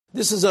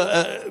This is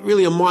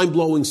really a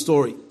mind-blowing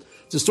story.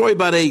 It's a story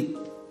about a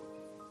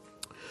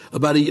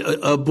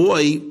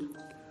boy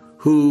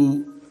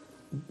who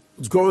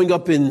was growing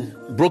up in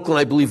Brooklyn,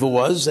 I believe it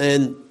was,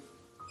 and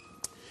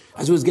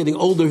as he was getting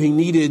older, he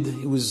needed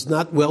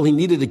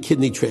a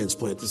kidney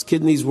transplant. His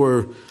kidneys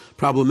were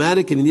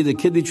problematic, and he needed a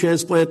kidney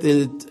transplant,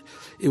 and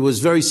it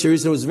was very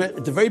serious. It was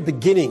at the very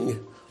beginning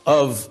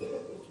of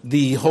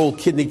the whole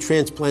kidney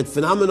transplant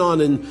phenomenon,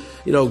 and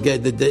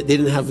they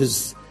didn't have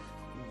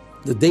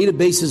the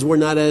databases were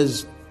not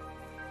as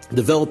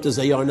developed as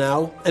they are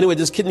now. Anyway,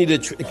 this kid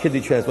needed a kidney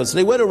transplant.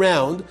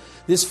 So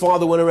this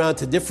father went around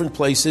to different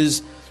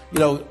places,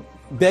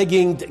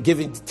 begging,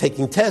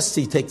 taking tests.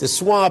 He take the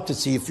swab to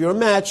see if you're a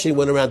match. He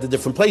went around to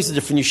different places,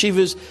 different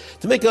yeshivas.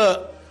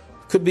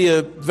 Could be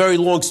a very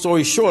long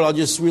story short, I'll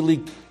just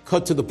really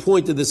cut to the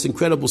point of this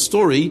incredible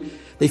story.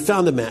 They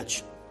found a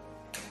match.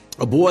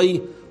 A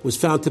boy was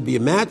found to be a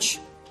match,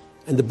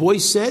 and the boy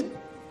said,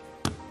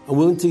 I'm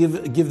willing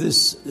to give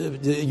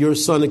your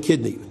son a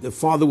kidney. The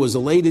father was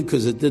elated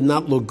because it did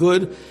not look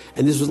good,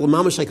 and this was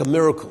mamash like a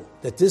miracle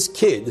that this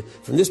kid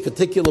from this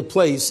particular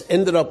place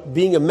ended up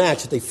being a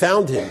match. That they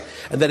found him,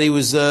 and that he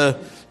was a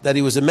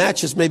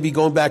match. Just maybe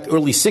going back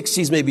early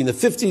 60s, maybe in the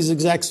 50s.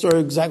 Exact story,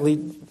 exactly.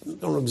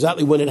 Don't know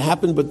exactly when it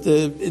happened, but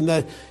in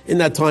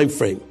that time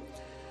frame.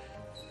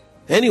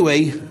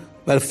 Anyway,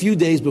 about a few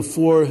days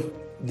before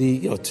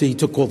he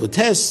took all the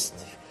tests.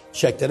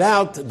 Checked it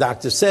out. The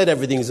doctor said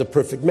everything is a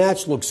perfect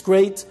match, looks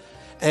great.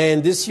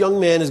 And this young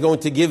man is going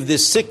to give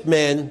this sick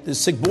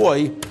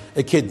boy,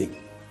 a kidney.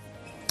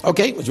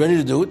 Okay, was ready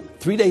to do it.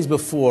 3 days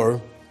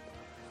before,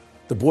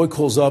 the boy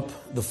calls up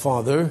the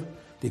father,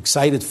 the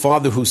excited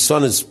father whose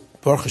son is,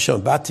 Baruch Hashem,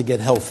 about to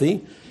get healthy.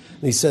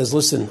 And he says,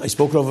 listen, I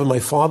spoke over my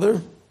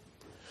father.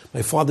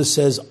 My father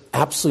says,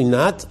 absolutely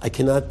not. I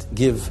cannot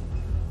give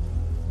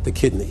the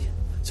kidney.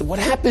 So what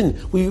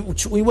happened? We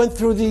went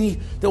through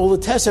all the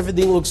tests.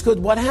 Everything looks good.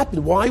 What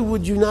happened? Why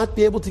would you not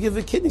be able to give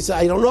a kidney? He said,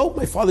 I don't know.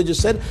 My father just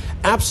said,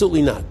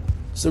 absolutely not.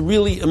 It's a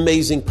really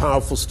amazing,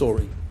 powerful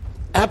story.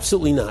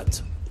 Absolutely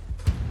not.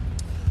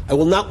 I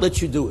will not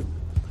let you do it.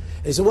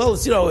 And he said, well,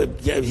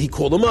 he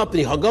called him up and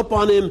he hung up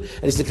on him.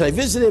 And he said, can I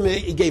visit him? And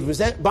he gave him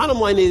his.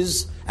 Bottom line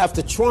is,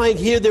 after trying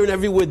here, there, and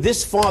everywhere,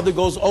 this father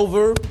goes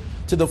over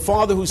to the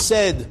father who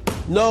said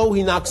no.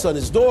 He knocks on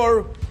his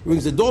door.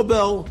 Rings the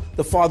doorbell.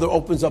 The father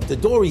opens up the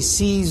door. He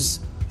sees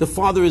the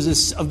father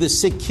of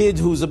this sick kid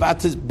who's about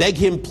to beg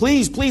him,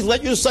 please, please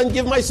let your son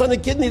give my son a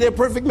kidney. They're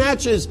perfect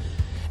matches.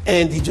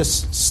 And he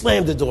just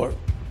slammed the door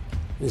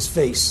in his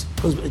face.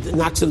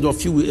 Knocks on the door a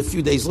few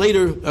minutes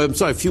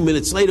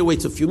later,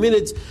 waits a few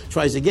minutes,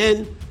 tries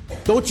again.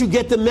 Don't you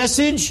get the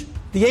message?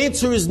 The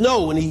answer is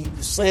no. And he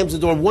slams the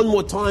door one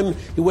more time.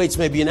 He waits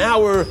maybe an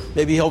hour.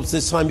 Maybe he hopes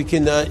this time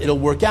it'll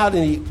work out.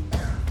 And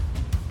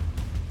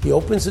he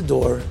opens the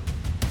door.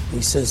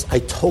 He says, I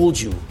told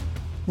you,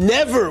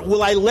 never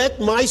will I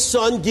let my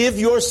son give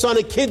your son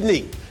a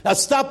kidney. Now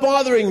stop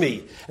bothering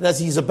me. And as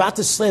he's about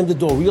to slam the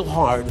door real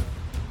hard,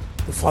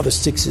 the father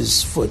sticks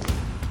his foot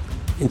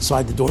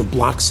inside the door and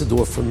blocks the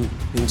door from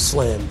being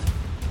slammed.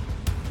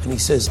 And he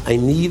says, I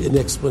need an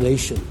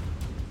explanation.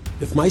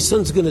 If my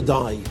son's going to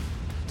die,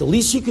 the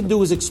least you can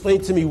do is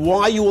explain to me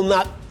why you will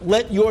not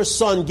let your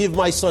son give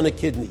my son a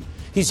kidney.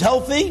 He's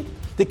healthy.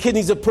 The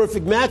kidney's a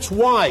perfect match.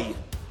 Why?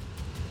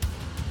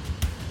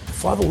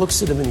 Father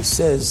looks at him and he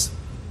says,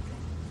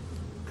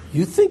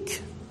 you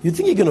think you're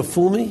going to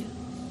fool me?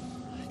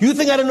 You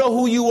think I don't know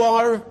who you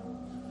are?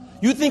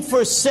 You think for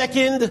a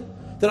second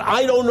that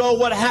I don't know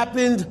what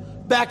happened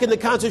back in the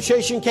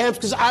concentration camps?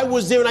 Because I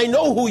was there and I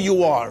know who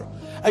you are.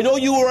 I know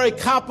you were a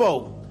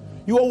capo.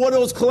 You were one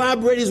of those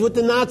collaborators with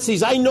the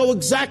Nazis. I know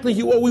exactly who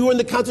you are. We were in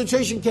the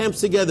concentration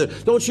camps together.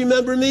 Don't you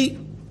remember me?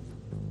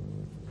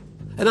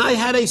 And I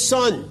had a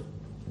son.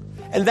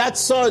 And that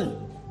son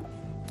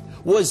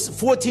was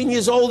 14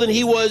 years old, and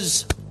he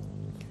was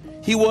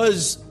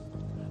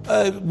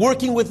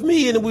working with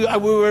me, and we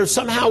were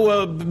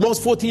somehow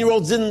most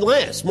 14-year-olds didn't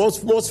last.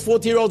 Most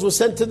 14-year-olds were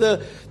sent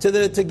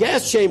to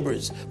gas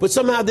chambers, but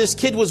somehow this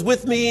kid was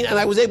with me, and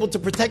I was able to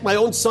protect my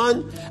own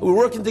son. We were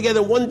working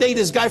together. One day,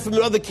 this guy from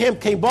another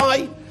camp came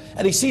by,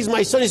 and he sees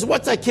my son. He said,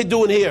 "What's that kid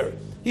doing here?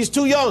 He's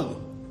too young."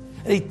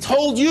 And he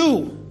told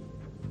you,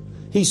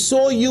 he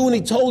saw you, and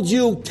he told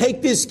you,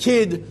 take this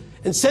kid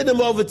and send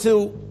him over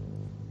to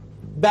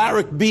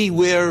Barrack B,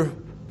 where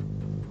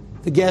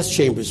the gas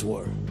chambers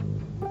were.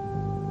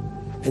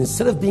 And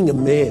instead of being a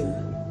man,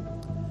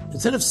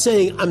 instead of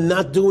saying, I'm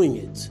not doing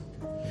it,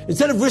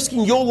 instead of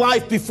risking your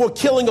life before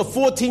killing a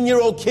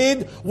 14-year-old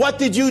kid, what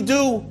did you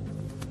do?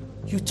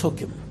 You took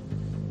him.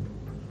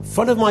 In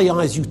front of my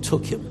eyes, you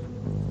took him.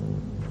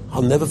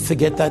 I'll never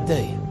forget that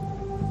day.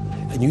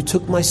 And you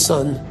took my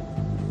son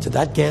to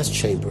that gas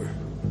chamber.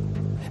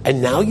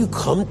 And now you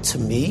come to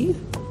me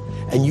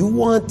and you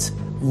want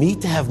me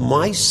to have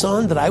my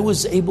son that I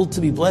was able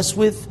to be blessed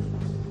with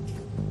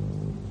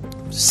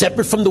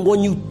separate from the one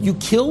you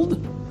killed?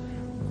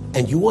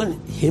 And you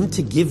want him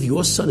to give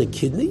your son a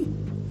kidney?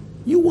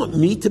 You want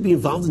me to be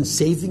involved in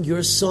saving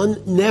your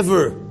son?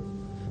 Never.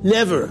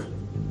 Never.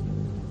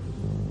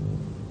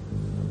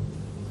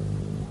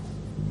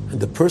 And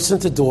the person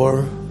at the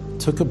door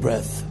took a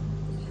breath.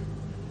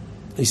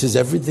 He says,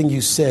 everything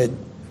you said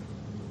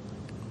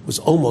was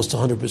almost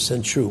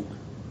 100% true.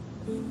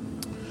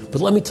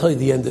 But let me tell you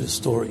the end of the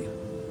story.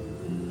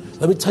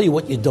 Let me tell you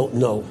what you don't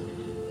know.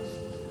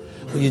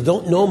 What you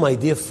don't know, my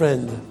dear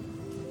friend,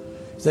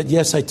 is that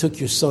yes, I took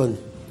your son.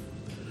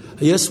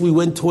 Yes, we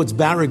went towards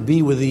Barrack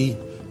B where the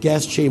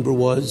gas chamber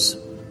was,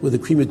 where the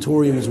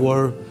crematoriums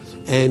were,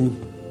 and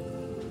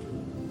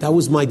that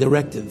was my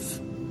directive.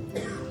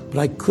 But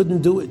I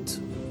couldn't do it.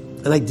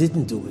 And I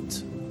didn't do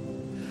it.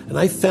 And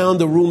I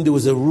found a room, there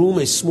was a room,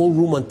 a small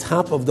room on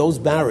top of those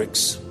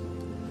barracks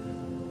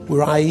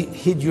where I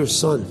hid your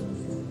son.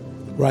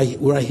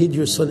 Where I hid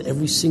your son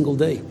every single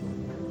day.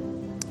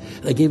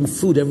 And I gave him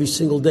food every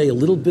single day, a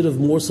little bit of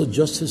morsel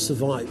just to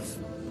survive.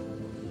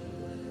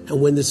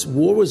 And when this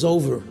war was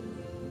over,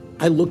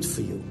 I looked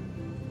for you.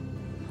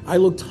 I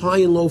looked high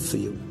and low for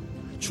you,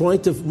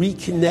 trying to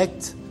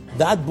reconnect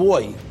that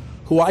boy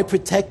who I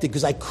protected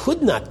because I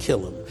could not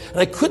kill him. And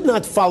I could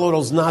not follow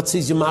those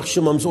Nazis, Yamach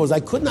Shemam's orders. I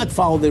could not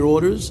follow their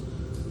orders.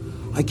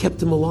 I kept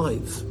him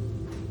alive.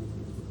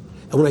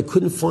 And when I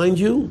couldn't find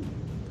you,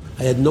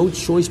 I had no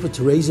choice but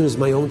to raise him as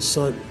my own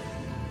son.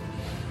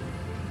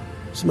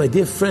 So my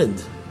dear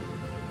friend,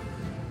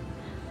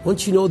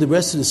 once you know the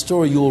rest of the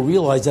story, you will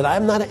realize that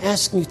I'm not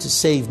asking you to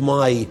save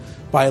my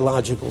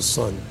biological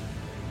son.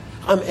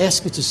 I'm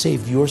asking you to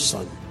save your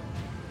son.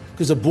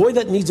 Because a boy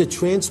that needs a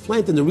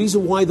transplant, and the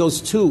reason why those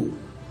two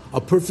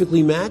are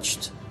perfectly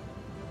matched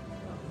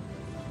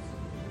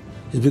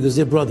is because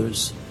they're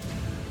brothers.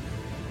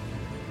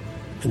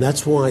 And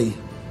that's why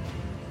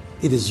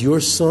it is your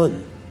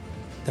son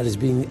that is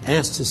being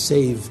asked to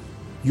save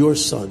your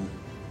son,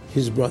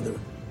 his brother.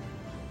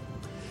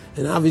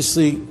 And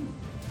obviously,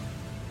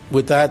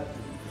 with that,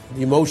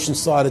 the emotion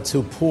started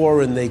to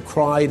pour and they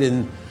cried,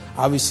 and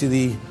obviously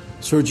the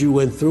surgery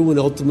went through, and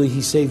ultimately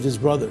he saved his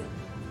brother.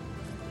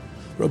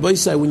 Rabbi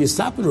Isai, when you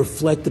stop and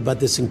reflect about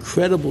this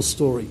incredible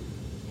story,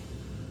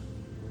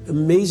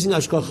 amazing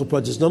Hashgacha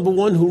Pratis. Number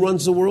one, who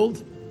runs the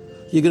world?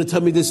 You're going to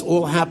tell me this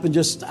all happened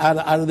just out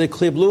of the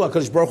clear blue?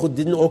 HaKadosh Baruch Hu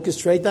didn't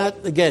orchestrate that?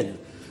 Again,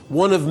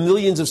 one of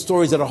millions of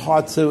stories that are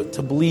hard to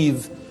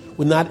believe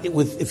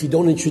if you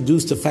don't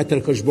introduce the fact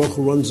that HaKadosh Baruch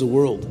Hu runs the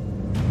world.